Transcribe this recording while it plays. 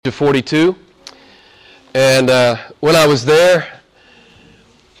to 42, and when I was there,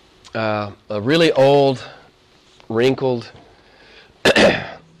 a really old, wrinkled,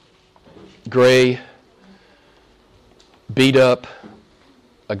 gray, beat up,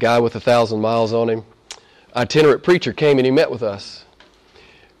 a guy with 1,000 miles on him, itinerant preacher came and he met with us.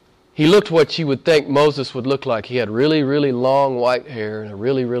 He looked what you would think Moses would look like. He had really, really long white hair and a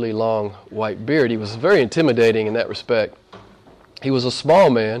really, really long white beard. He was very intimidating in that respect. He was a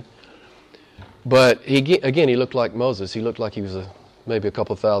small man, but he looked like Moses. He looked like he was maybe a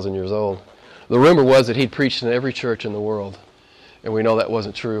couple thousand years old. The rumor was that he'd preached in every church in the world, and we know that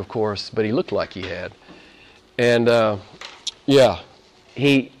wasn't true, of course, but he looked like he had. And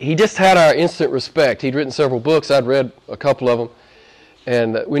he just had our instant respect. He'd written several books. I'd read a couple of them,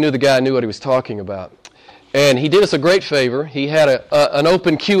 and we knew the guy knew what he was talking about. And he did us a great favor. He had an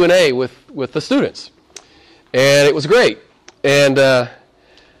open Q&A with the students, and it was great. And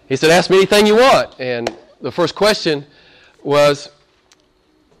he said, ask me anything you want. And the first question was,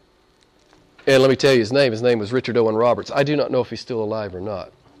 and let me tell you his name. His name was Richard Owen Roberts. I do not know if he's still alive or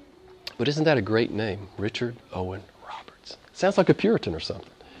not. But isn't that a great name? Richard Owen Roberts. Sounds like a Puritan or something.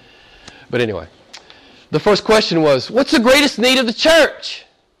 But anyway, the first question was, what's the greatest need of the church?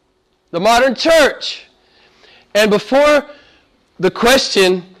 The modern church. And before the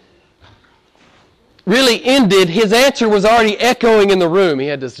question really ended, his answer was already echoing in the room. He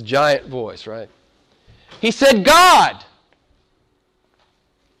had this giant voice, right? He said, God.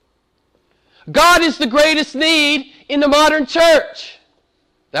 God is the greatest need in the modern church.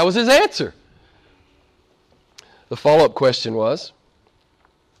 That was his answer. The follow-up question was,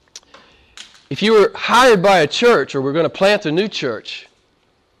 if you were hired by a church or were going to plant a new church,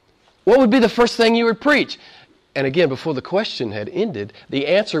 what would be the first thing you would preach? And again, before the question had ended, the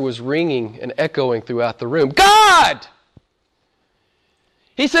answer was ringing and echoing throughout the room. God!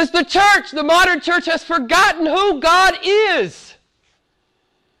 He says the church, the modern church, has forgotten who God is.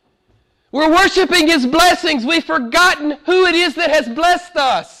 We're worshiping His blessings. We've forgotten who it is that has blessed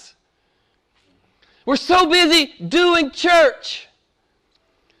us. We're so busy doing church.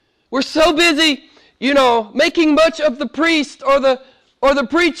 We're so busy, making much of the priest or the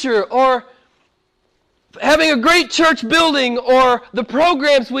preacher or having a great church building or the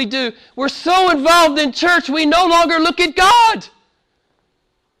programs we do. We're so involved in church, we no longer look at God.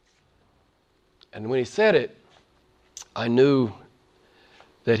 And when he said it, I knew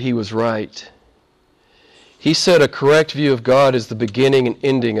that he was right. He said a correct view of God is the beginning and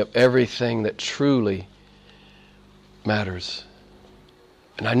ending of everything that truly matters.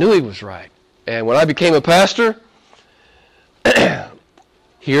 And I knew he was right. And when I became a pastor,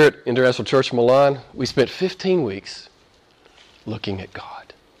 here at International Church Milan, we spent 15 weeks looking at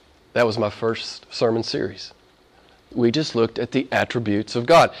God. That was my first sermon series. We just looked at the attributes of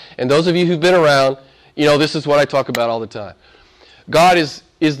God. And those of you who've been around, this is what I talk about all the time. God is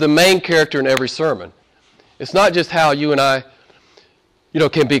the main character in every sermon. It's not just how you and I,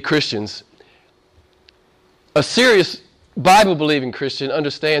 can be Christians. A serious Bible-believing Christian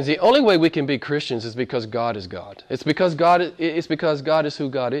understands the only way we can be Christians is because God is God. It's because God is who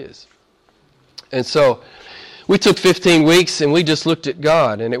God is. And so we took 15 weeks and we just looked at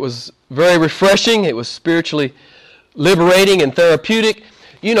God, and it was very refreshing. It was spiritually liberating and therapeutic,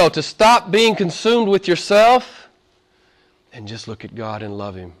 to stop being consumed with yourself and just look at God and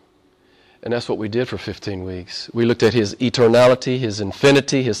love Him. And that's what we did for 15 weeks. We looked at His eternality, His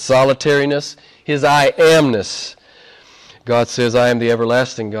infinity, His solitariness, His I amness. God says, I am the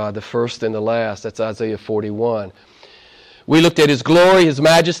everlasting God, the first and the last. That's Isaiah 41. We looked at His glory, His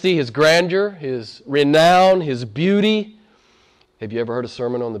majesty, His grandeur, His renown, His beauty. Have you ever heard a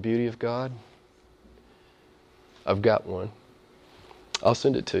sermon on the beauty of God? I've got one. I'll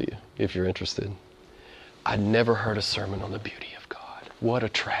send it to you if you're interested. I'd never heard a sermon on the beauty of God. What a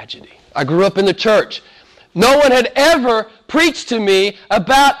tragedy. I grew up in the church. No one had ever preached to me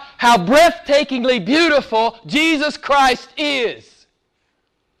about how breathtakingly beautiful Jesus Christ is.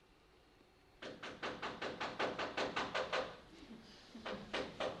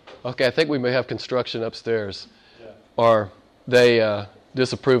 Okay, I think we may have construction upstairs. Or they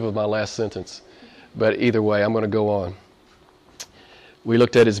disapprove of my last sentence. But either way, I'm going to go on. We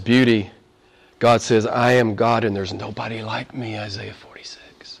looked at His beauty. God says, I am God and there's nobody like me, Isaiah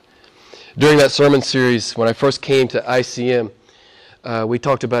 46. During that sermon series, when I first came to ICM, we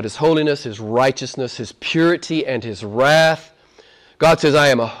talked about His holiness, His righteousness, His purity, and His wrath. God says, I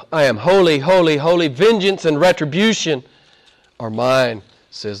am holy, holy, holy. Vengeance and retribution are mine,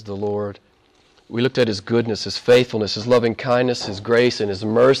 says the Lord. We looked at His goodness, His faithfulness, His loving kindness, His grace, and His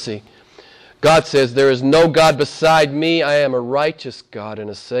mercy. God says, there is no God beside me. I am a righteous God and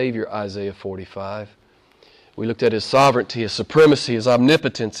a Savior, Isaiah 45. We looked at His sovereignty, His supremacy, His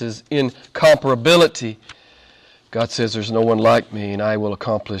omnipotence, His incomparability. God says, there's no one like me, and I will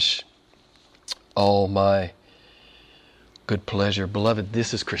accomplish all my good pleasure. Beloved,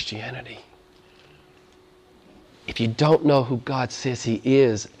 this is Christianity. If you don't know who God says He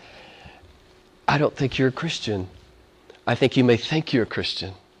is, I don't think you're a Christian. I think you may think you're a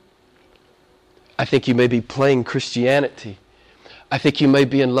Christian. I think you may be playing Christianity. I think you may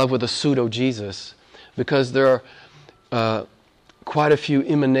be in love with a pseudo-Jesus, because there are quite a few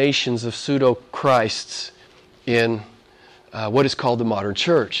emanations of pseudo-Christs in what is called the modern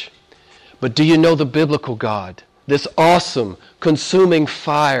church. But do you know the biblical God? This awesome, consuming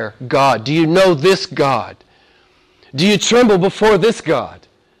fire God. Do you know this God? Do you tremble before this God?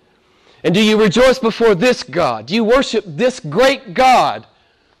 And do you rejoice before this God? Do you worship this great God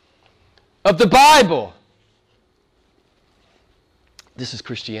of the Bible? This is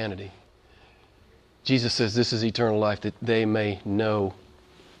Christianity. Jesus says this is eternal life, that they may know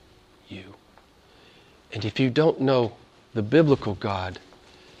you. And if you don't know the biblical God,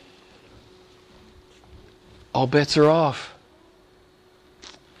 all bets are off.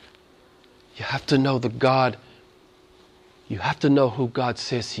 You have to know the God. You have to know who God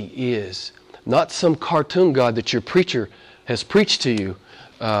says He is. Not some cartoon God that your preacher has preached to you.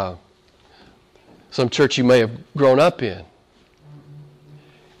 Some church you may have grown up in.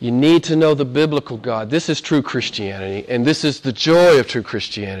 You need to know the biblical God. This is true Christianity, and this is the joy of true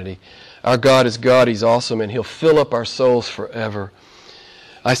Christianity. Our God is God. He's awesome, and He'll fill up our souls forever.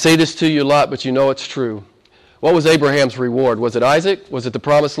 I say this to you a lot, but you know it's true. What was Abraham's reward? Was it Isaac? Was it the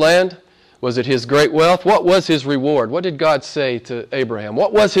promised land? Was it his great wealth? What was his reward? What did God say to Abraham?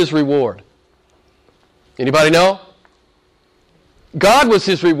 What was his reward? Anybody know? God was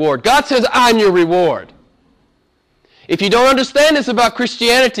his reward. God says, I'm your reward. If you don't understand this about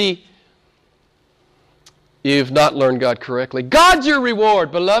Christianity, you've not learned God correctly. God's your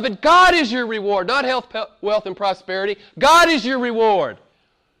reward, beloved. God is your reward, not health, wealth, and prosperity. God is your reward.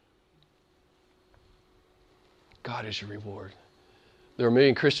 God is your reward. There are a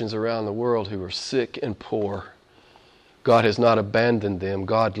million Christians around the world who are sick and poor. God has not abandoned them.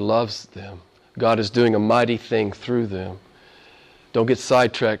 God loves them. God is doing a mighty thing through them. Don't get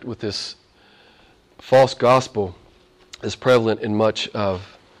sidetracked with this false gospel that's prevalent in much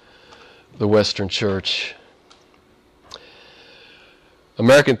of the Western church.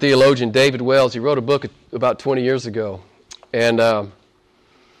 American theologian David Wells, he wrote a book about 20 years ago, and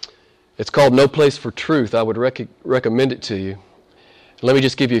it's called No Place for Truth. I would recommend it to you. Let me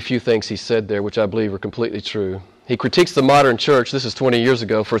just give you a few things he said there, which I believe are completely true. He critiques the modern church, this is 20 years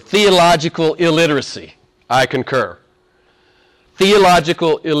ago, for theological illiteracy. I concur.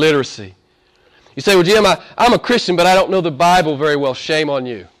 Theological illiteracy. You say, well, Jim, I'm a Christian, but I don't know the Bible very well. Shame on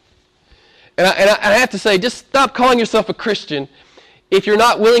you. And I have to say, just stop calling yourself a Christian if you're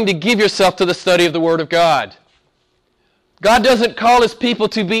not willing to give yourself to the study of the Word of God. God doesn't call His people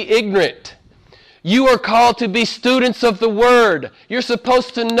to be ignorant. You are called to be students of the Word. You're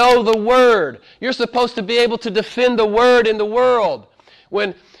supposed to know the Word. You're supposed to be able to defend the Word in the world.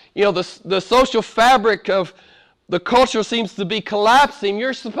 When, the social fabric of the culture seems to be collapsing,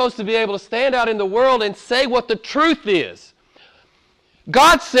 you're supposed to be able to stand out in the world and say what the truth is.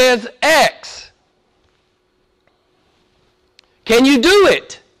 God says X. Can you do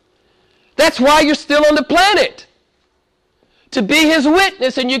it? That's why you're still on the planet. To be His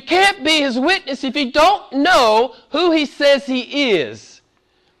witness, and you can't be His witness if you don't know who He says He is.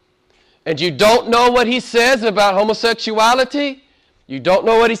 And you don't know what He says about homosexuality. You don't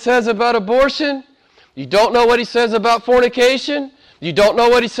know what He says about abortion. You don't know what He says about fornication. You don't know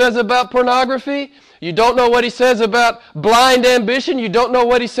what He says about pornography. You don't know what He says about blind ambition. You don't know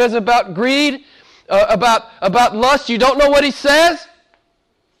what He says about greed, about lust. You don't know what He says.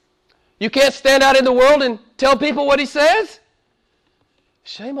 You can't stand out in the world and tell people what He says.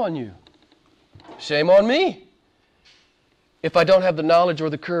 Shame on you. Shame on me. If I don't have the knowledge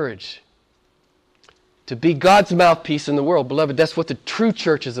or the courage to be God's mouthpiece in the world. Beloved, that's what the true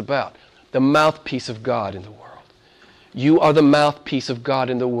church is about. The mouthpiece of God in the world. You are the mouthpiece of God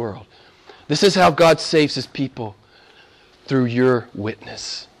in the world. This is how God saves His people, through your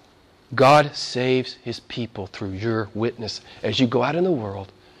witness. God saves His people through your witness as you go out in the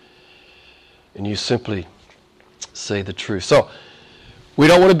world and you simply say the truth. So, we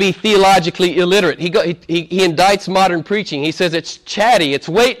don't want to be theologically illiterate. He indicts modern preaching. He says it's chatty, it's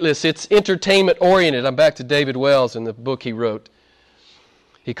weightless, it's entertainment-oriented. I'm back to David Wells in the book he wrote.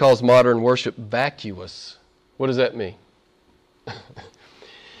 He calls modern worship vacuous. What does that mean?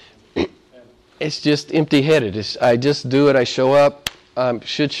 it's just empty-headed. I just do it. I show up.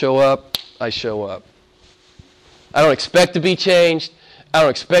 Should show up. I show up. I don't expect to be changed. I don't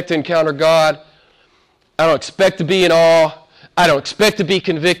expect to encounter God. I don't expect to be in awe. I don't expect to be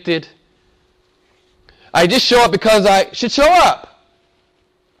convicted. I just show up because I should show up.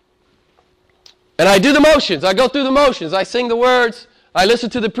 And I do the motions. I go through the motions. I sing the words. I listen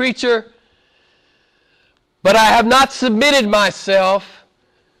to the preacher. But I have not submitted myself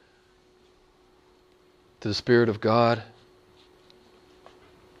to the Spirit of God.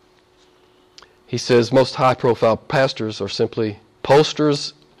 He says most high-profile pastors are simply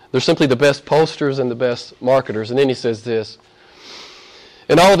posters. They're simply the best posters and the best marketers. And then he says this: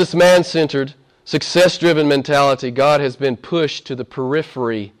 in all this man-centered, success-driven mentality, God has been pushed to the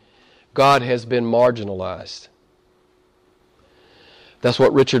periphery. God has been marginalized. That's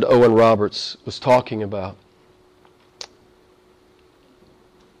what Richard Owen Roberts was talking about.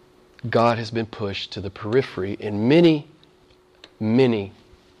 God has been pushed to the periphery in many, many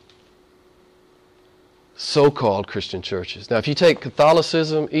so-called Christian churches. Now, if you take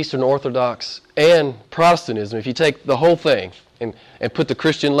Catholicism, Eastern Orthodox, and Protestantism, if you take the whole thing and put the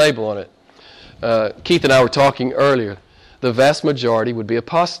Christian label on it, Keith and I were talking earlier, the vast majority would be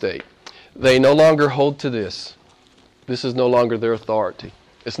apostate. They no longer hold to this. This is no longer their authority.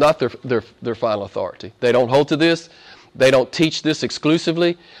 It's not their final authority. They don't hold to this. They don't teach this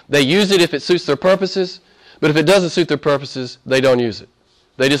exclusively. They use it if it suits their purposes, but if it doesn't suit their purposes, they don't use it.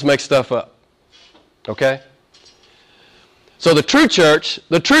 They just make stuff up. Okay? So the true church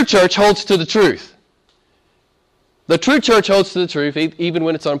holds to the truth. The true church holds to the truth even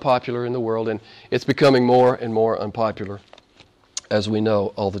when it's unpopular in the world, and it's becoming more and more unpopular, as we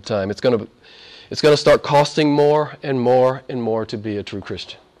know all the time. It's going to start costing more and more and more to be a true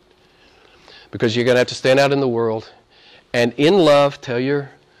Christian, because you're going to have to stand out in the world and in love tell your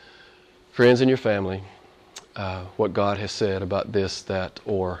friends and your family what God has said about this, that,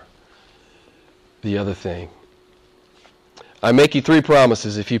 or the other thing. I make you 3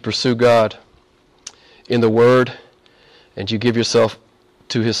 promises if you pursue God in the Word and you give yourself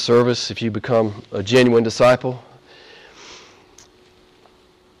to His service. If you become a genuine disciple,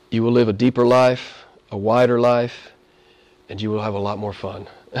 you will live a deeper life, a wider life, and you will have a lot more fun.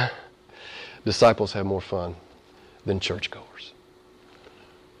 Disciples have more fun than churchgoers.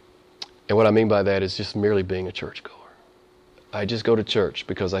 And what I mean by that is just merely being a churchgoer. I just go to church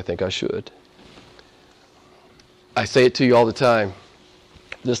because I think I should. I say it to you all the time.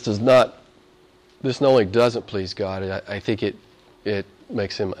 This not only doesn't please God, I think it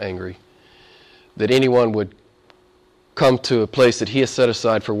makes Him angry that anyone would come to a place that He has set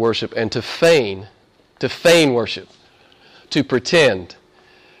aside for worship and to feign worship, to pretend,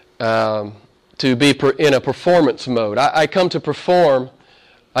 to be in a performance mode. I come to perform.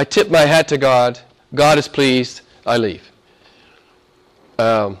 I tip my hat to God. God is pleased. I leave.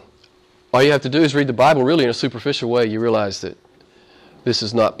 All you have to do is read the Bible really in a superficial way. You realize that this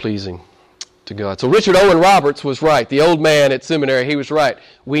is not pleasing to God. So Richard Owen Roberts was right. The old man at seminary, he was right.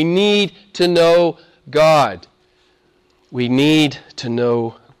 We need to know God. We need to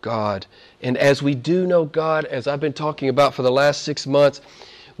know God. And as we do know God, as I've been talking about for the last 6 months,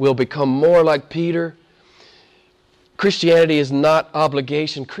 we'll become more like Peter. Christianity is not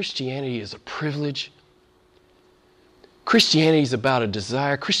obligation. Christianity is a privilege. Christianity is about a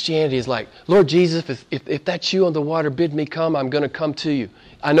desire. Christianity is like, Lord Jesus, if that's you on the water, bid me come, I'm going to come to you.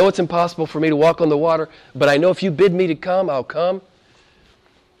 I know it's impossible for me to walk on the water, but I know if you bid me to come, I'll come.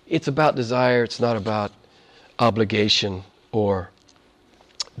 It's about desire. It's not about obligation or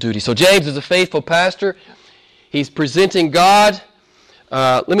duty. So James is a faithful pastor. He's presenting God.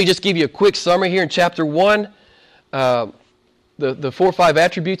 Let me just give you a quick summary here in chapter 1. The 4 or 5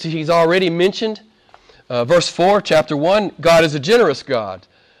 attributes he's already mentioned. Verse 4, chapter 1, God is a generous God.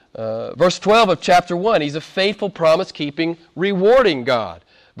 Verse 12 of chapter 1, He's a faithful, promise-keeping, rewarding God.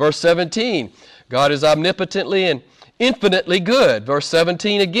 Verse 17, God is omnipotently and infinitely good. Verse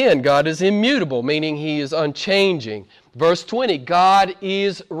 17 again, God is immutable, meaning He is unchanging. Verse 20, God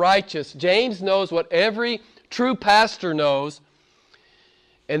is righteous. James knows what every true pastor knows,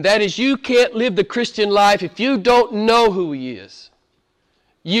 and that is you can't live the Christian life if you don't know who He is.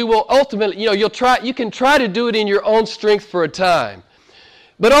 You will ultimately, you can try to do it in your own strength for a time,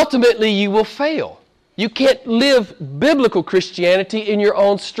 but ultimately you will fail. You can't live biblical Christianity in your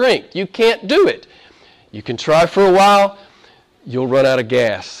own strength. You can't do it. You can try for a while, you'll run out of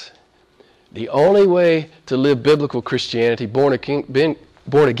gas. The only way to live biblical Christianity, born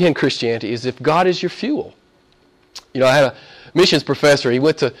again Christianity, is if God is your fuel. I had a missions professor. He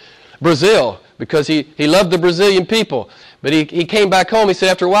went to Brazil because he loved the Brazilian people. But he came back home. He said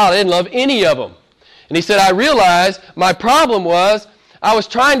after a while, I didn't love any of them. And he said, I realized my problem was I was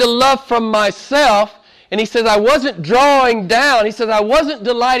trying to love from myself. And he says, I wasn't drawing down. He says, I wasn't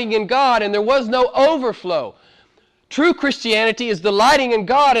delighting in God, and there was no overflow. True Christianity is delighting in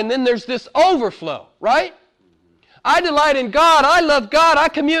God, and then there's this overflow, right? I delight in God. I love God. I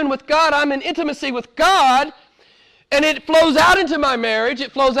commune with God. I'm in intimacy with God. And it flows out into my marriage.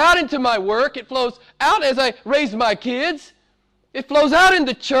 It flows out into my work. It flows out as I raise my kids. It flows out in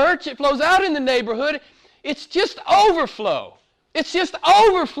the church. It flows out in the neighborhood. It's just overflow. It's just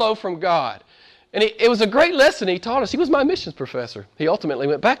overflow from God. And it was a great lesson he taught us. He was my missions professor. He ultimately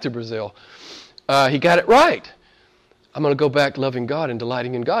went back to Brazil. He got it right. I'm going to go back loving God and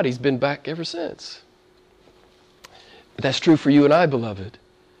delighting in God. He's been back ever since. That's true for you and I, beloved.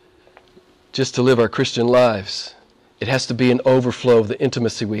 Just to live our Christian lives, it has to be an overflow of the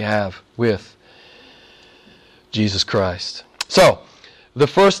intimacy we have with Jesus Christ. So, the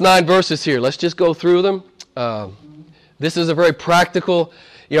first 9 verses here, let's just go through them. This is a very practical,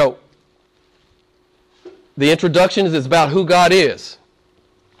 the introduction is about who God is.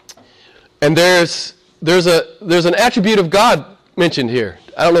 And there's an attribute of God mentioned here.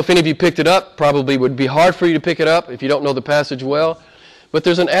 I don't know if any of you picked it up. Probably would be hard for you to pick it up if you don't know the passage well. But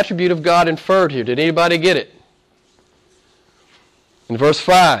there's an attribute of God inferred here. Did anybody get it? In verse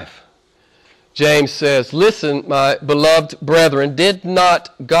 5, James says, listen, my beloved brethren, did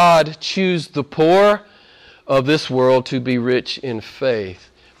not God choose the poor of this world to be rich in faith?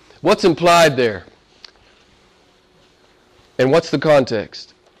 What's implied there? And what's the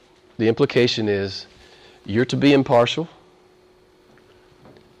context? The implication is you're to be impartial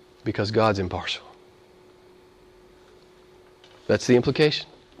because God's impartial. That's the implication.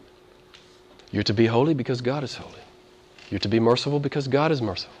 You're to be holy because God is holy. You're to be merciful because God is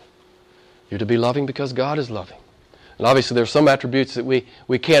merciful. You're to be loving because God is loving. And obviously there are some attributes that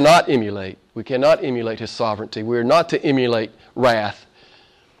we cannot emulate. We cannot emulate His sovereignty. We're not to emulate wrath.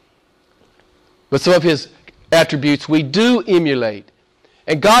 But some of His attributes we do emulate.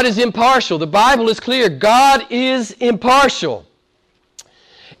 And God is impartial. The Bible is clear. God is impartial.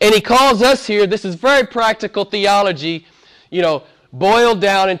 And He calls us here, this is very practical theology, boiled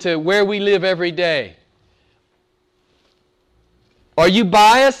down into where we live every day. Are you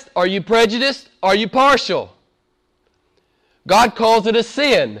biased? Are you prejudiced? Are you partial? God calls it a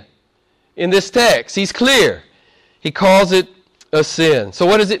sin in this text. He's clear. He calls it a sin. So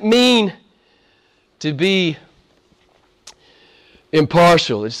what does it mean to be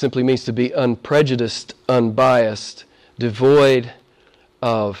impartial? It simply means to be unprejudiced, unbiased, devoid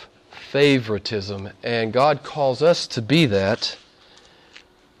of favoritism. And God calls us to be that.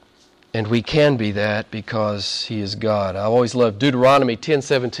 And we can be that because He is God. I always love Deuteronomy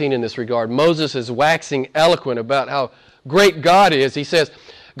 10:17 in this regard. Moses is waxing eloquent about how great God is. He says,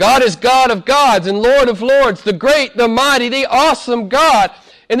 God is God of gods and Lord of lords, the great, the mighty, the awesome God.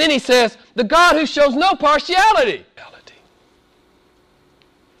 And then He says, the God who shows no partiality.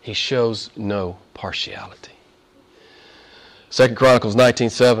 He shows no partiality. 2 Chronicles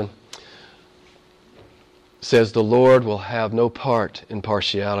 19:7 says, the Lord will have no part in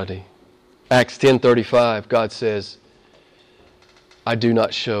partiality. Acts 10:35, God says, I do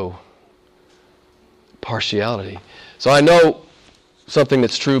not show partiality. So I know something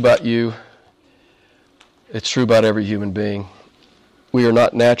that's true about you. It's true about every human being. We are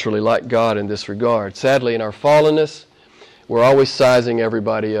not naturally like God in this regard. Sadly, in our fallenness, we're always sizing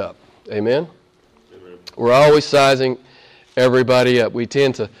everybody up. Amen? Amen. We're always sizing everybody up. We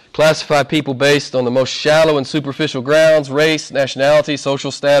tend to classify people based on the most shallow and superficial grounds: race, nationality,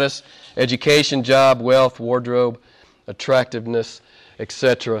 social status, education, job, wealth, wardrobe, attractiveness,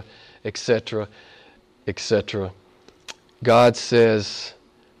 etc., etc., etc. God says,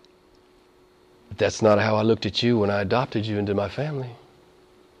 that's not how I looked at you when I adopted you into my family.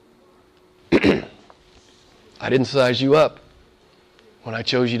 I didn't size you up when I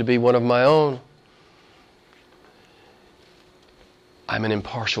chose you to be one of my own. I'm an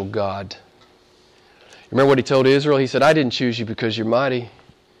impartial God. Remember what He told Israel? He said, I didn't choose you because you're mighty.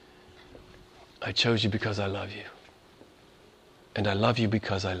 I chose you because I love you. And I love you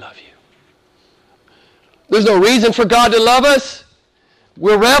because I love you. There's no reason for God to love us.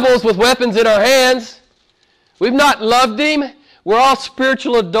 We're rebels with weapons in our hands. We've not loved Him. We're all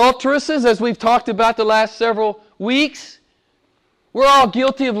spiritual adulteresses, as we've talked about the last several weeks. We're all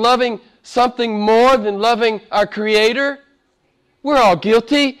guilty of loving something more than loving our Creator. We're all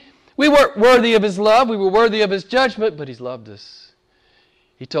guilty. We weren't worthy of His love. We were worthy of His judgment, but He's loved us.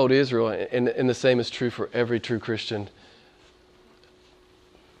 He told Israel, and the same is true for every true Christian,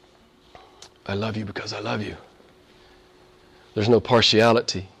 I love you because I love you. There's no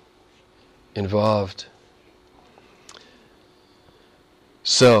partiality involved.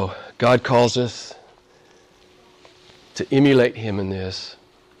 So, God calls us to emulate Him in this,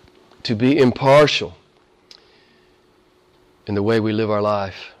 to be impartial in the way we live our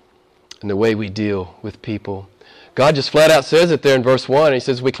life, in the way we deal with people. God just flat out says it there in verse 1. He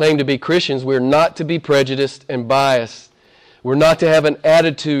says, we claim to be Christians. We're not to be prejudiced and biased. We're not to have an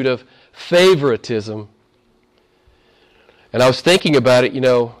attitude of favoritism. And I was thinking about it,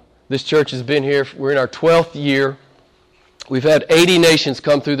 this church has been here, we're in our 12th year. We've had 80 nations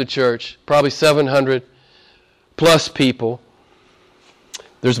come through the church, probably 700 plus people.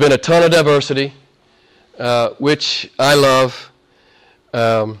 There's been a ton of diversity, which I love.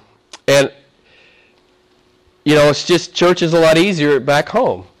 And it's just church is a lot easier back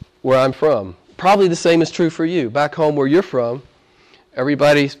home where I'm from. Probably the same is true for you. Back home where you're from,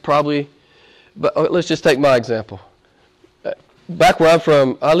 everybody's probably, but let's just take my example. Back where I'm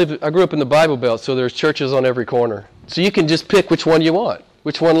from, I grew up in the Bible Belt, so there's churches on every corner. So you can just pick which one you want,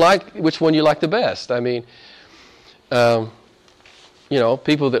 which one you like the best. I mean, people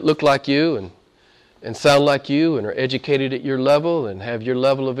that look like you and sound like you and are educated at your level and have your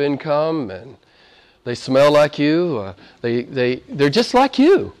level of income and they smell like you. They're just like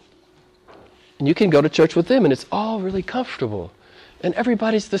you. And you can go to church with them and it's all really comfortable. And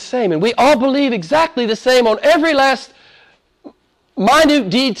everybody's the same. And we all believe exactly the same on every last minute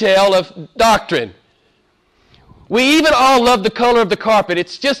detail of doctrine. We even all love the color of the carpet.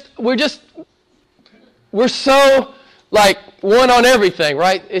 It's just, we're so like one on everything,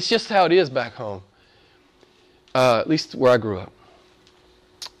 right? It's just how it is back home. At least where I grew up.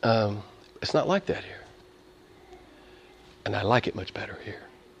 It's not like that here. And I like it much better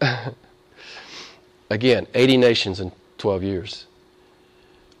here. Again, 80 nations in 12 years.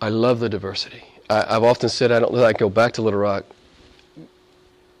 I love the diversity. I've often said I don't like to go back to Little Rock.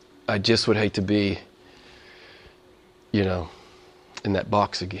 I just would hate to be, in that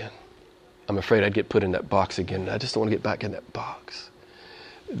box again. I'm afraid I'd get put in that box again. I just don't want to get back in that box.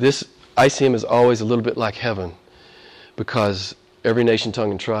 This ICM is always a little bit like heaven because every nation,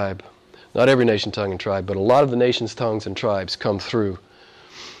 tongue, and tribe, not every nation, tongue, and tribe, but a lot of the nations, tongues, and tribes come through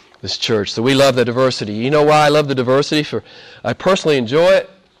this church. So we love the diversity. You know why I love the diversity? I personally enjoy it,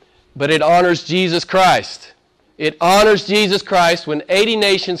 but it honors Jesus Christ. It honors Jesus Christ when 80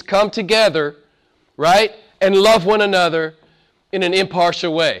 nations come together, right, and love one another in an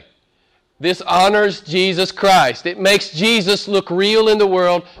impartial way. This honors Jesus Christ. It makes Jesus look real in the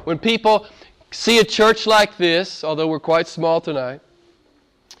world. When people see a church like this, although we're quite small tonight,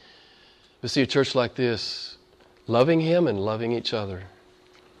 but see a church like this, loving Him and loving each other.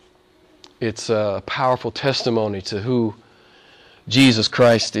 It's a powerful testimony to who Jesus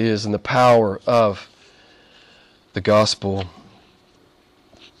Christ is and the power of the gospel.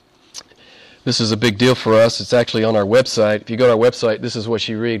 This is a big deal for us. It's actually on our website. If you go to our website, this is what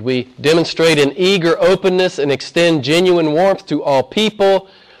you read. We demonstrate an eager openness and extend genuine warmth to all people,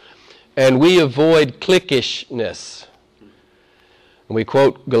 and we avoid cliquishness. And we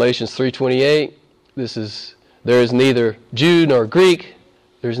quote Galatians 3:28. There is neither Jew nor Greek,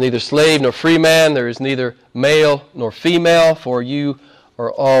 there is neither slave nor free man, there is neither male nor female, for you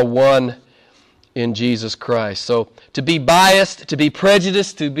are all one in Jesus Christ. So to be biased, to be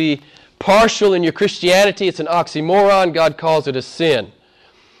prejudiced, to be partial in your Christianity, it's an oxymoron. God calls it a sin.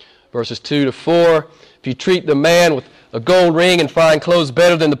 Verses 2 to 4, if you treat the man with a gold ring and fine clothes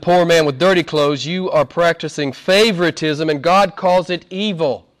better than the poor man with dirty clothes, you are practicing favoritism, and God calls it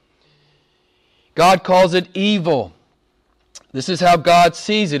evil. God calls it evil. This is how God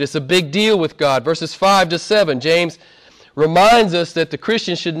sees it. It's a big deal with God. Verses 5 to 7, James reminds us that the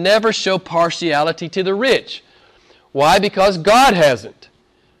Christian should never show partiality to the rich. Why? Because God hasn't.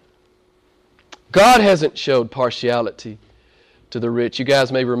 God hasn't showed partiality to the rich. You guys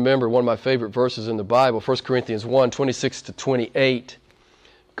may remember one of my favorite verses in the Bible, 1 Corinthians 1, 26 to 28.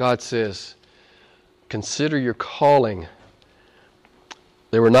 God says, consider your calling.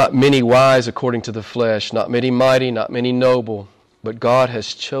 There were not many wise according to the flesh, not many mighty, not many noble, but God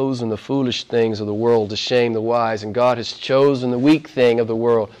has chosen the foolish things of the world to shame the wise, and God has chosen the weak thing of the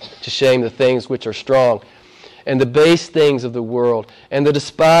world to shame the things which are strong. And the base things of the world, and the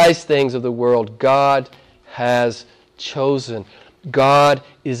despised things of the world, God has chosen. God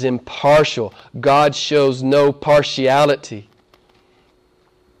is impartial. God shows no partiality.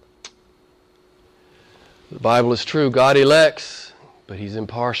 The Bible is true. God elects, but He's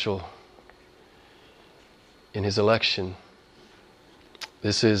impartial in His election.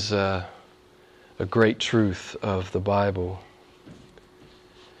 This is a great truth of the Bible.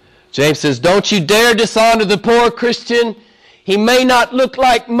 James says, don't you dare dishonor the poor, Christian. He may not look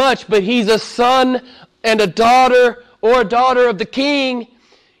like much, but he's a son and a daughter or a daughter of the king.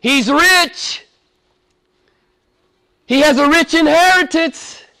 He's rich. He has a rich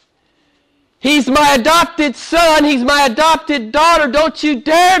inheritance. He's my adopted son. He's my adopted daughter. Don't you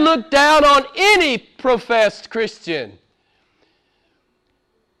dare look down on any professed Christian.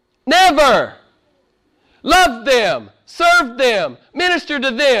 Never. Love them. Serve them. Minister to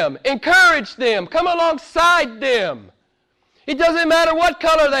them. Encourage them. Come alongside them. It doesn't matter what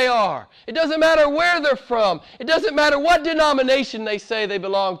color they are. It doesn't matter where they're from. It doesn't matter what denomination they say they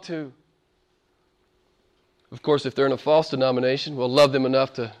belong to. Of course, if they're in a false denomination, we'll love them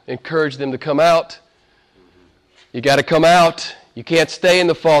enough to encourage them to come out. You got to come out. You can't stay in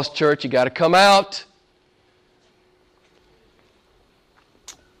the false church. You got to come out.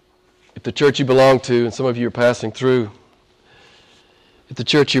 If the church you belong to, and some of you are passing through, if the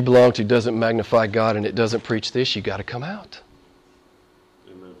church you belong to doesn't magnify God and it doesn't preach this, you got to come out.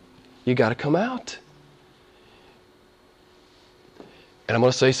 Amen. You got to come out. And I'm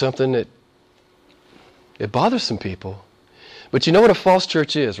going to say something that it bothers some people. But you know what a false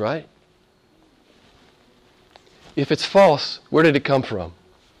church is, right? If it's false, where did it come from?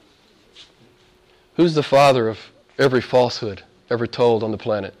 Who's the father of every falsehood ever told on the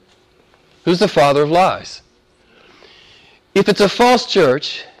planet? Who's the father of lies? If it's a false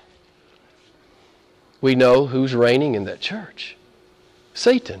church, we know who's reigning in that church.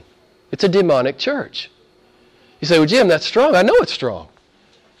 Satan. It's a demonic church. You say, well, Jim, that's strong. I know it's strong.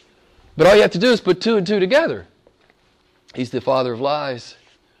 But all you have to do is put two and two together. He's the father of lies.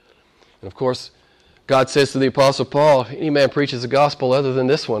 And of course, God says to the Apostle Paul, any man preaches a gospel other than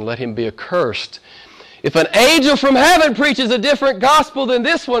this one, let him be accursed. If an angel from heaven preaches a different gospel than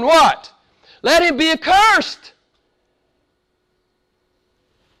this one, what? Let him be accursed.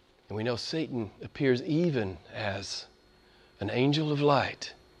 And we know Satan appears even as an angel of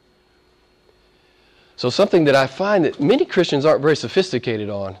light. So something that I find that many Christians aren't very sophisticated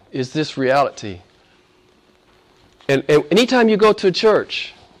on is this reality. And anytime you go to a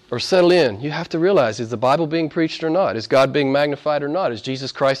church or settle in, you have to realize, is the Bible being preached or not? Is God being magnified or not? Is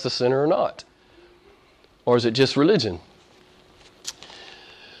Jesus Christ the sinner or not? Or is it just religion?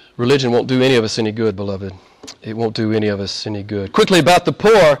 Religion won't do any of us any good, beloved. It won't do any of us any good. Quickly about the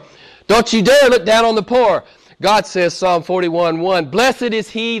poor. Don't you dare look down on the poor. God says, Psalm 41:1, blessed is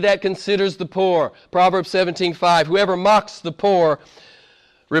he that considers the poor. Proverbs 17:5, whoever mocks the poor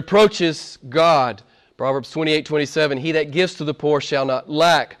reproaches God. Proverbs 28:27, he that gives to the poor shall not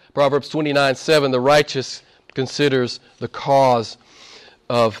lack. Proverbs 29:7, the righteous considers the cause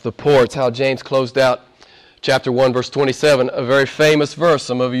of the poor. It's how James closed out chapter 1, verse 27, a very famous verse.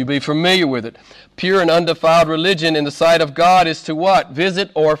 Some of you be familiar with it. Pure and undefiled religion in the sight of God is to what? Visit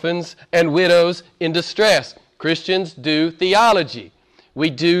orphans and widows in distress. Christians do theology.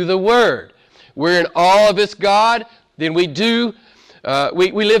 We do the Word. We're in awe of this God. Then we live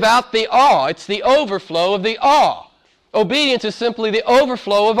out the awe. It's the overflow of the awe. Obedience is simply the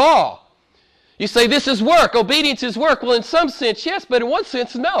overflow of awe. You say, this is work. Obedience is work. Well, in some sense, yes, but in one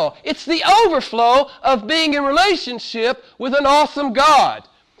sense, no. It's the overflow of being in relationship with an awesome God.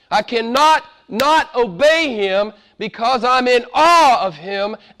 I cannot not obey Him because I'm in awe of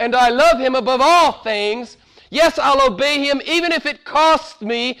Him and I love Him above all things. Yes, I'll obey Him even if it costs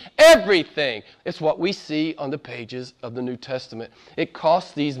me everything. It's what we see on the pages of the New Testament. It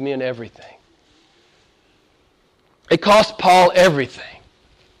cost these men everything. It cost Paul everything.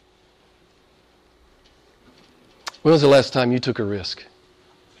 When was the last time you took a risk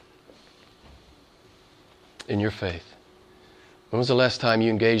in your faith? When was the last time you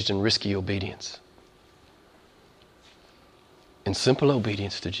engaged in risky obedience? In simple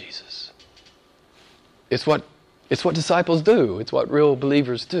obedience to Jesus. It's what disciples do. It's what real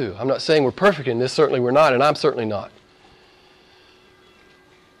believers do. I'm not saying we're perfect in this. Certainly we're not, and I'm certainly not.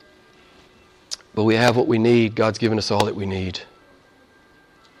 But we have what we need. God's given us all that we need.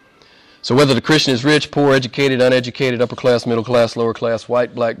 So whether the Christian is rich, poor, educated, uneducated, upper class, middle class, lower class,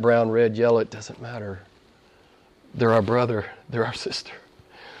 white, black, brown, red, yellow, it doesn't matter. They're our brother. They're our sister.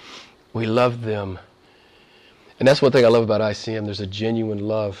 We love them. And that's one thing I love about ICM. There's a genuine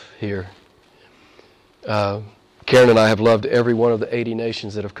love here. Karen and I have loved every one of the 80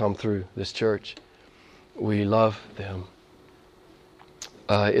 nations that have come through this church. We love them.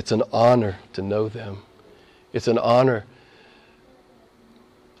 It's an honor to know them. It's an honor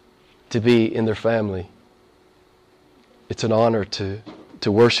to be in their family. It's an honor to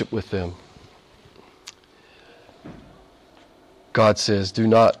worship with them. God says, do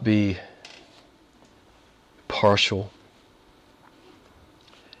not be partial.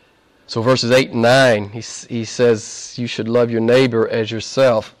 So verses 8 and 9, he says you should love your neighbor as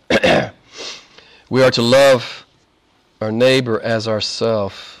yourself. We are to love our neighbor as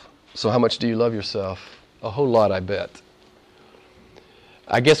ourselves. So how much do you love yourself? A whole lot, I bet.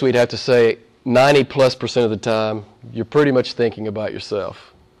 I guess we'd have to say 90+% of the time, you're pretty much thinking about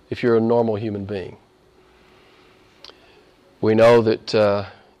yourself if you're a normal human being. We know that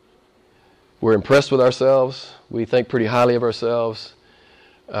we're impressed with ourselves. We think pretty highly of ourselves.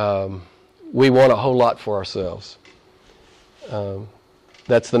 We want a whole lot for ourselves.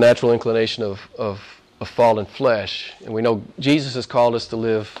 That's the natural inclination of fallen flesh. And we know Jesus has called us to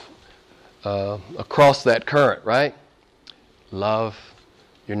live across that current, right? Love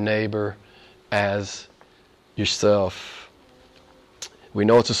your neighbor as yourself. We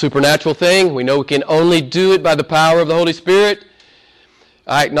know it's a supernatural thing. We know we can only do it by the power of the Holy Spirit.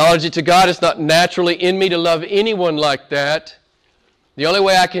 I acknowledge it to God. It's not naturally in me to love anyone like that. The only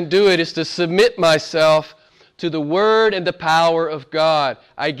way I can do it is to submit myself to the Word and the power of God.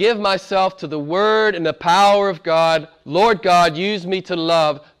 I give myself to the Word and the power of God. Lord God, use me to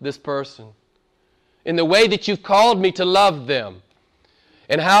love this person in the way that you've called me to love them.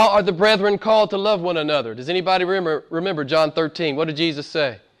 And how are the brethren called to love one another? Does anybody remember John 13? What did Jesus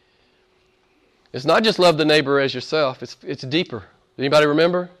say? It's not just love the neighbor as yourself. It's deeper. Anybody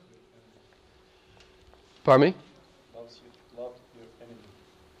remember? Pardon me? Love your enemy.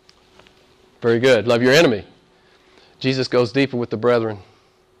 Very good. Love your enemy. Jesus goes deeper with the brethren.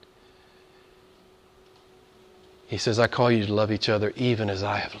 He says, I call you to love each other even as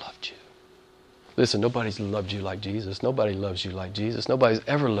I have loved you. Listen, nobody's loved you like Jesus. Nobody loves you like Jesus. Nobody's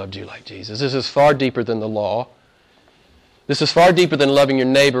ever loved you like Jesus. This is far deeper than the law. This is far deeper than loving your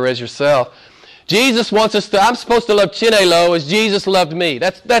neighbor as yourself. Jesus wants us to, I'm supposed to love Chinelo as Jesus loved me.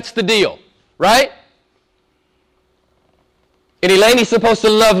 That's the deal, right? And Elaine's supposed to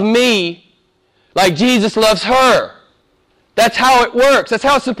love me like Jesus loves her. That's how it works. That's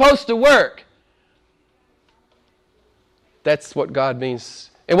how it's supposed to work. That's what God means.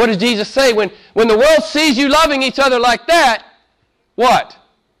 And what does Jesus say? When the world sees you loving each other like that, what?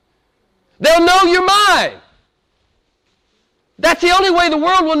 They'll know you're mine. That's the only way the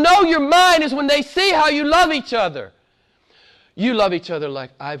world will know you're mine is when they see how you love each other. You love each other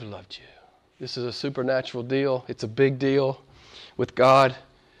like I've loved you. This is a supernatural deal. It's a big deal with God.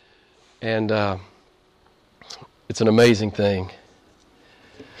 And it's an amazing thing.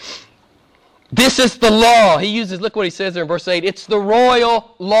 This is the law. He uses, look what he says there in verse 8. It's the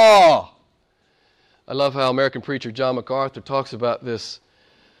royal law. I love how American preacher John MacArthur talks about this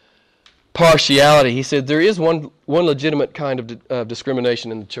partiality. He said there is one legitimate kind of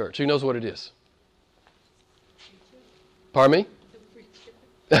discrimination in the church. Who knows what it is? Pardon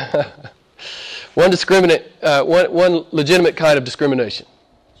me? One legitimate kind of discrimination.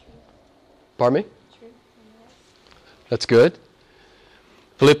 Pardon me? That's good.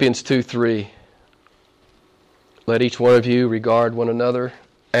 Philippians 2:3. Let each one of you regard one another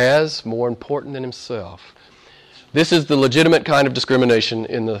as more important than himself. This is the legitimate kind of discrimination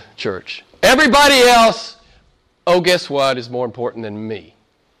in the church. Everybody else, oh, guess what, is more important than me.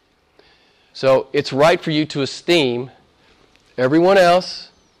 So it's right for you to esteem everyone else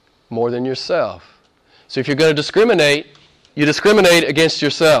more than yourself. So if you're going to discriminate, you discriminate against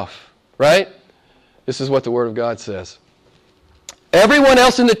yourself, right? This is what the Word of God says. Everyone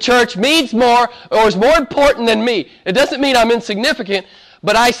else in the church means more or is more important than me. It doesn't mean I'm insignificant,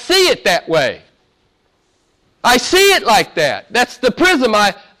 but I see it that way. I see it like that. That's the prism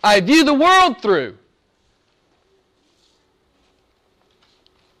I view the world through.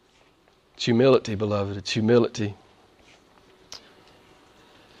 It's humility, beloved. It's humility.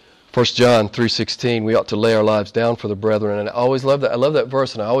 1 John 3:16, we ought to lay our lives down for the brethren. And I always love that. I love that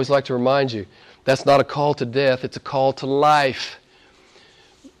verse, and I always like to remind you, that's not a call to death, it's a call to life.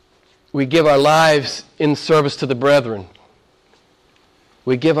 We give our lives in service to the brethren.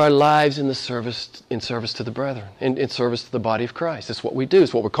 We give our lives in service to the brethren, in service to the body of Christ. It's what we do.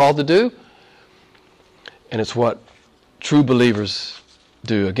 It's what we're called to do. And it's what true believers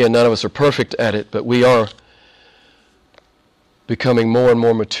do. Again, none of us are perfect at it, but we are becoming more and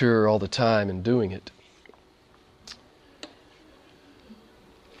more mature all the time in doing it.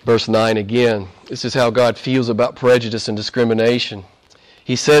 Verse 9 again. This is how God feels about prejudice and discrimination.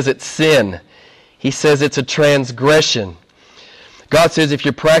 He says it's sin. He says it's a transgression. God says if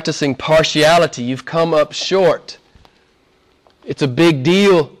you're practicing partiality, you've come up short. It's a big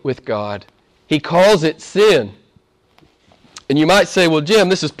deal with God. He calls it sin. And you might say, well, Jim,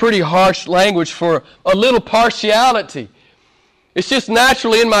 this is pretty harsh language for a little partiality. It's just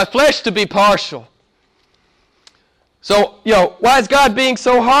naturally in my flesh to be partial. So, why is God being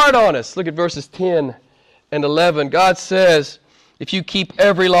so hard on us? Look at verses 10 and 11. God says, if you keep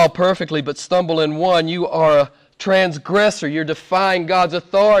every law perfectly but stumble in one, you are a transgressor. You're defying God's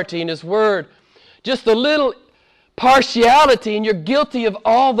authority and His Word. Just a little partiality and you're guilty of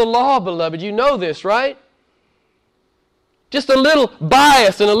all the law, beloved. You know this, right? Just a little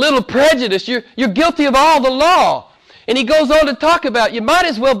bias and a little prejudice. You're guilty of all the law. And he goes on to talk about you might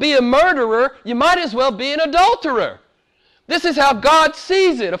as well be a murderer. You might as well be an adulterer. This is how God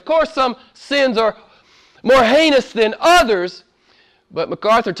sees it. Of course, some sins are more heinous than others. But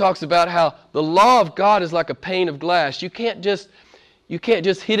MacArthur talks about how the law of God is like a pane of glass. You can't just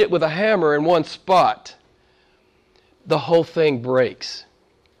hit it with a hammer in one spot. The whole thing breaks.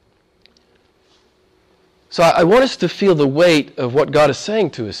 So I want us to feel the weight of what God is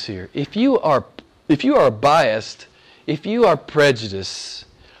saying to us here. If you are biased, if you are prejudiced,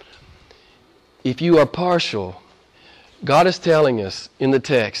 if you are partial, God is telling us in the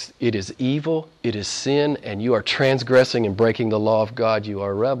text, it is evil, it is sin, and you are transgressing and breaking the law of God. You are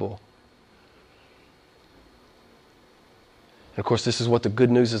a rebel. And of course, this is what the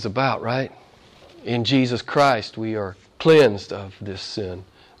good news is about, right? In Jesus Christ, we are cleansed of this sin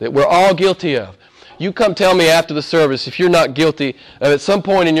that we're all guilty of. You come tell me after the service if you're not guilty of at some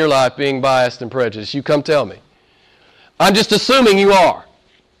point in your life being biased and prejudiced. You come tell me. I'm just assuming you are.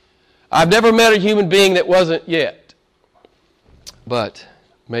 I've never met a human being that wasn't yet. But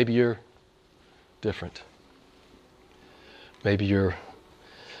maybe you're different. Maybe you're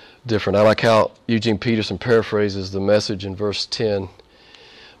different. I like how Eugene Peterson paraphrases the Message in verse 10,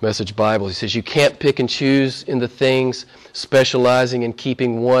 Message Bible. He says, you can't pick and choose in the things, specializing in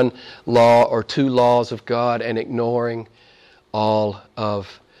keeping one law or two laws of God and ignoring all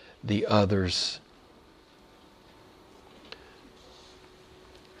of the others.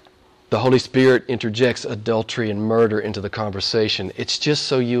 The Holy Spirit interjects adultery and murder into the conversation. It's just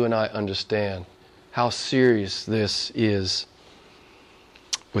so you and I understand how serious this is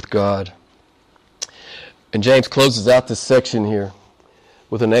with God. And James closes out this section here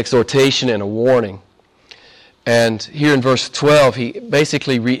with an exhortation and a warning. And here in verse 12, he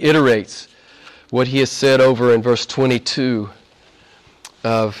basically reiterates what he has said over in verse 22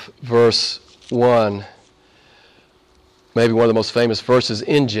 of verse 1. Maybe one of the most famous verses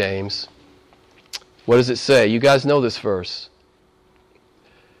in James. What does it say? You guys know this verse.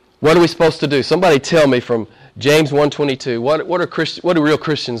 What are we supposed to do? Somebody tell me from James 1:22. What do real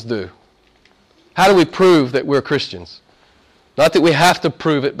Christians do? How do we prove that we're Christians? Not that we have to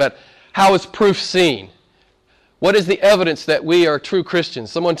prove it, but how is proof seen? What is the evidence that we are true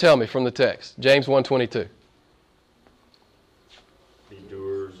Christians? Someone tell me from the text. James 1:22. Be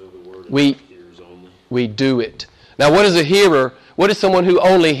doers of the word, we, not hearers only. We do it. Now, what is a hearer? What is someone who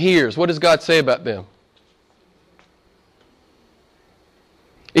only hears? What does God say about them?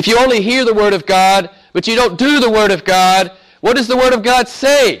 If you only hear the Word of God, but you don't do the Word of God, what does the Word of God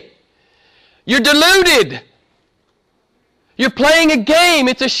say? You're deluded. You're playing a game.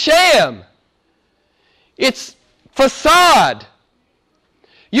 It's a sham. It's facade.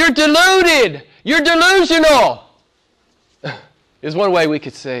 You're deluded. You're delusional, is one way we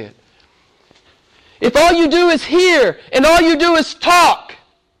could say it. If all you do is hear and all you do is talk,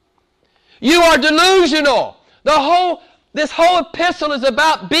 you are delusional. This whole epistle is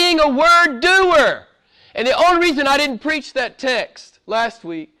about being a word doer. And the only reason I didn't preach that text last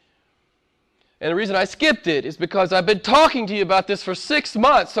week, and the reason I skipped it, is because I've been talking to you about this for 6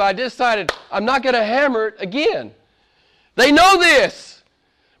 months, so I decided I'm not going to hammer it again. They know this.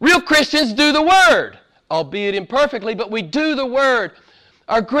 Real Christians do the Word, albeit imperfectly, but we do the Word.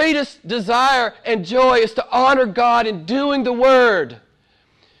 Our greatest desire and joy is to honor God in doing the Word.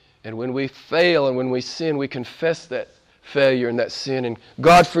 And when we fail and when we sin, we confess that failure and that sin, and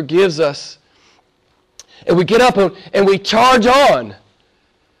God forgives us. And we get up and we charge on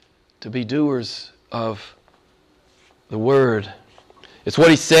to be doers of the Word. It's what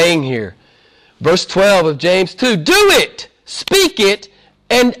he's saying here. Verse 12 of James 2, do it, speak it,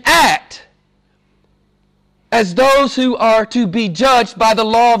 and act as those who are to be judged by the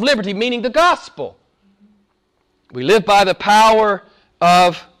law of liberty, meaning the gospel. We live by the power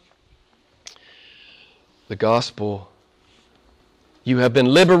of the gospel. You have been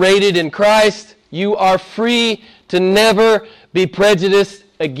liberated in Christ. You are free to never be prejudiced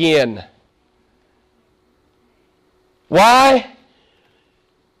again. Why?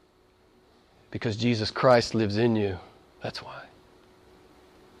 Because Jesus Christ lives in you. That's why.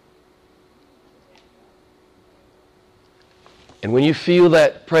 And when you feel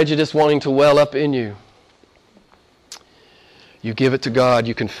that prejudice wanting to well up in you, you give it to God,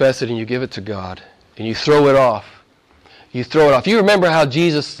 you confess it and you give it to God, and you throw it off. You throw it off. You remember how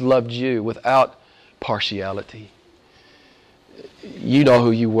Jesus loved you without partiality. You know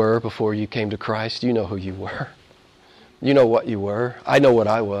who you were before you came to Christ. You know who you were. You know what you were. I know what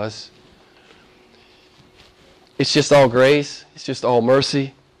I was. It's just all grace. It's just all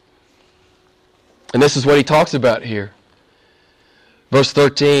mercy. And this is what he talks about here. Verse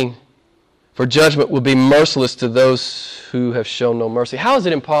 13, for judgment will be merciless to those who have shown no mercy. How is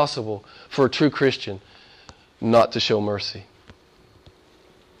it impossible for a true Christian not to show mercy?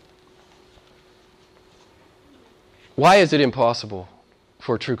 Why is it impossible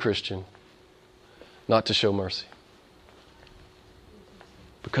for a true Christian not to show mercy?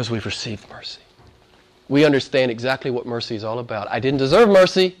 Because we've received mercy. We understand exactly what mercy is all about. I didn't deserve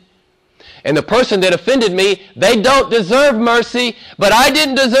mercy. And the person that offended me, they don't deserve mercy, but I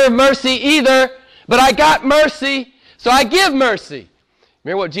didn't deserve mercy either, but I got mercy, so I give mercy.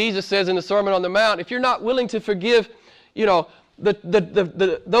 Remember what Jesus says in the Sermon on the Mount? If you're not willing to forgive,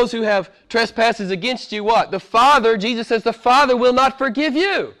 those who have trespasses against you, what? The Father, Jesus says, the Father will not forgive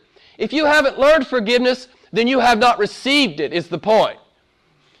you. If you haven't learned forgiveness, then you have not received it, is the point.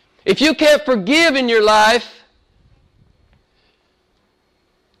 If you can't forgive in your life,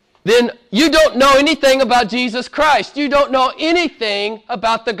 then you don't know anything about Jesus Christ. You don't know anything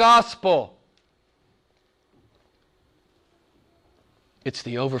about the gospel. It's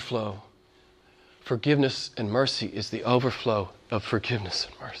the overflow. Forgiveness and mercy is the overflow of forgiveness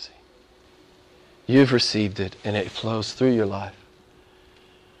and mercy. You've received it, and it flows through your life.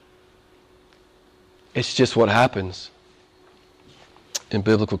 It's just what happens in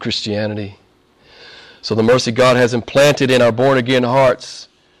biblical Christianity. So the mercy God has implanted in our born-again hearts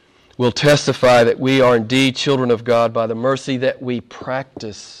will testify that we are indeed children of God by the mercy that we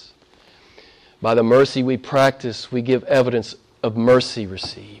practice. By the mercy we practice, we give evidence of mercy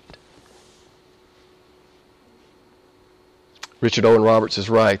received. Richard Owen Roberts is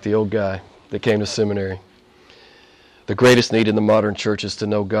right, the old guy that came to seminary. The greatest need in the modern church is to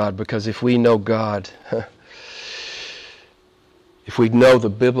know God, because if we know God, if we know the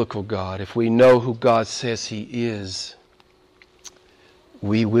biblical God, if we know who God says He is,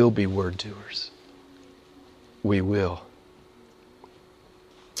 we will be word doers. We will.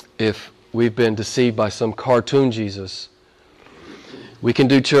 If we've been deceived by some cartoon Jesus, we can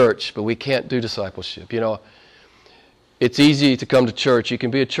do church, but we can't do discipleship. It's easy to come to church. You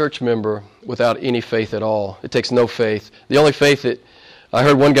can be a church member without any faith at all. It takes no faith. The only faith that I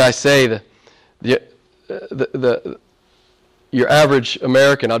heard one guy say, your average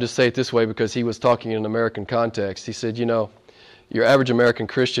American, I'll just say it this way because he was talking in an American context. He said, your average American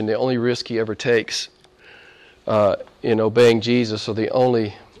Christian, the only risk he ever takes in obeying Jesus, or the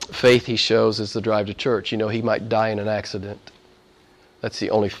only faith he shows, is the drive to church. He might die in an accident. That's the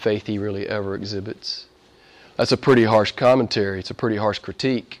only faith he really ever exhibits. That's a pretty harsh commentary. It's a pretty harsh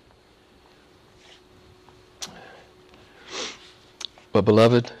critique. But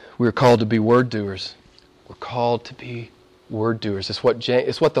beloved, we're called to be word doers. We're called to be word doers. It's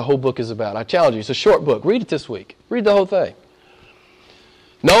what the whole book is about. I challenge you. It's a short book. Read it this week. Read the whole thing.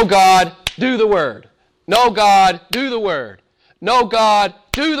 Know God, do the Word. Know God, do the Word. Know God,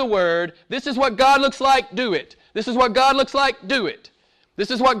 do the Word. This is what God looks like, do it. This is what God looks like, do it.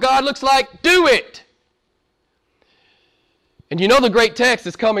 This is what God looks like, do it. And the great text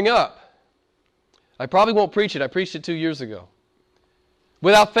is coming up. I probably won't preach it. I preached it 2 years ago.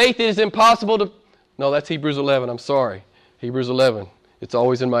 Without faith it is impossible to... No, that's Hebrews 11. I'm sorry. Hebrews 11. It's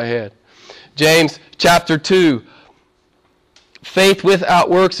always in my head. James chapter 2. Faith without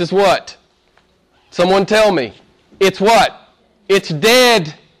works is what? Someone tell me. It's what? It's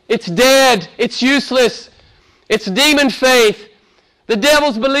dead. It's dead. It's useless. It's demon faith. The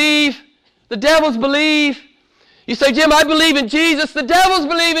devils believe. The devils believe. You say, Jim, I believe in Jesus. The devils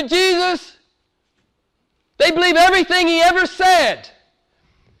believe in Jesus. They believe everything He ever said.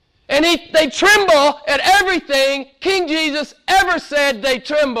 And they tremble at everything King Jesus ever said. They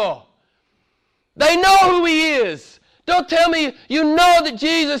tremble. They know who He is. Don't tell me you know that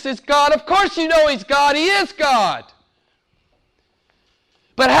Jesus is God. Of course you know He's God. He is God.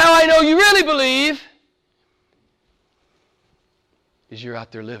 But how I know you really believe is you're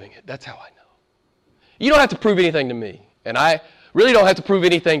out there living it. That's how I know. You don't have to prove anything to me. And I really don't have to prove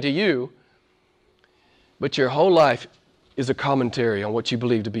anything to you. But your whole life is a commentary on what you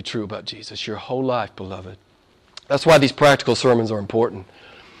believe to be true about Jesus. Your whole life, beloved. That's why these practical sermons are important.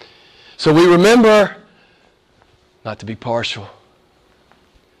 So we remember not to be partial.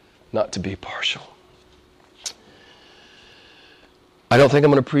 Not to be partial. I don't think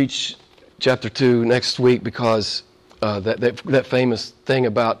I'm going to preach chapter 2 next week because that famous thing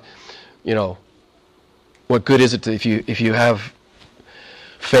about, What good is it if you have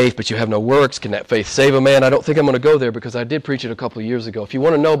faith but you have no works? Can that faith save a man? I don't think I'm going to go there because I did preach it a couple of years ago. If you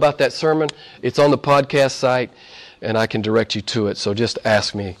want to know about that sermon, it's on the podcast site and I can direct you to it. So just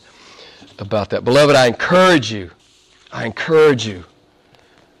ask me about that. Beloved, I encourage you.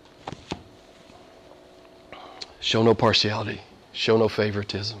 Show no partiality. Show no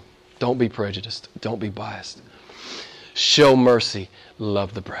favoritism. Don't be prejudiced. Don't be biased. Show mercy.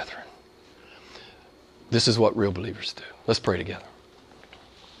 Love the brethren. This is what real believers do. Let's pray together.